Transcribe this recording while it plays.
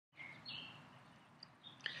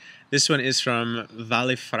This one is from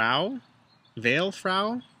Vale Frau.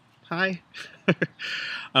 Hi.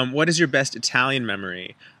 What is your best Italian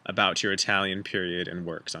memory about your Italian period and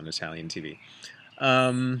works on Italian TV?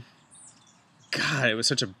 Um, God, it was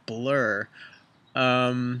such a blur.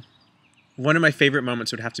 Um, One of my favorite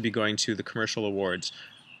moments would have to be going to the commercial awards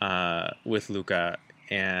with Luca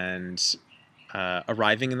and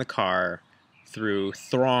arriving in the car through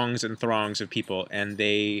throngs and throngs of people, and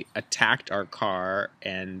they attacked our car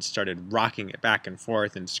and started rocking it back and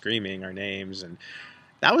forth and screaming our names, and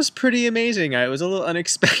that was pretty amazing. It was a little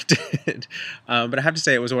unexpected, but I have to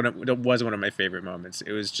say it was one of my favorite moments.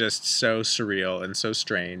 It was just so surreal and so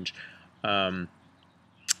strange. Um,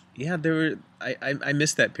 yeah, there were I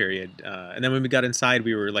missed that period, and then when we got inside,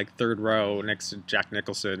 we were like third row next to Jack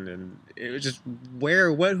Nicholson, and it was just where,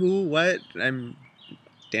 what, who, what. I'm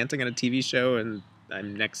dancing on a TV show, and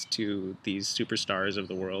I'm next to these superstars of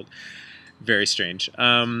the world. Very strange,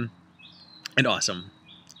 and awesome.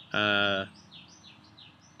 Uh,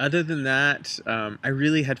 Other than that, I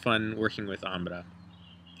really had fun working with Ambra.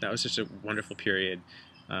 That was just a wonderful period.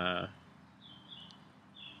 Uh,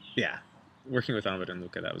 yeah, working with Ambra and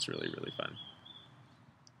Luca, that was really, really fun.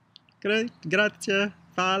 Grazie,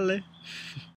 Fale.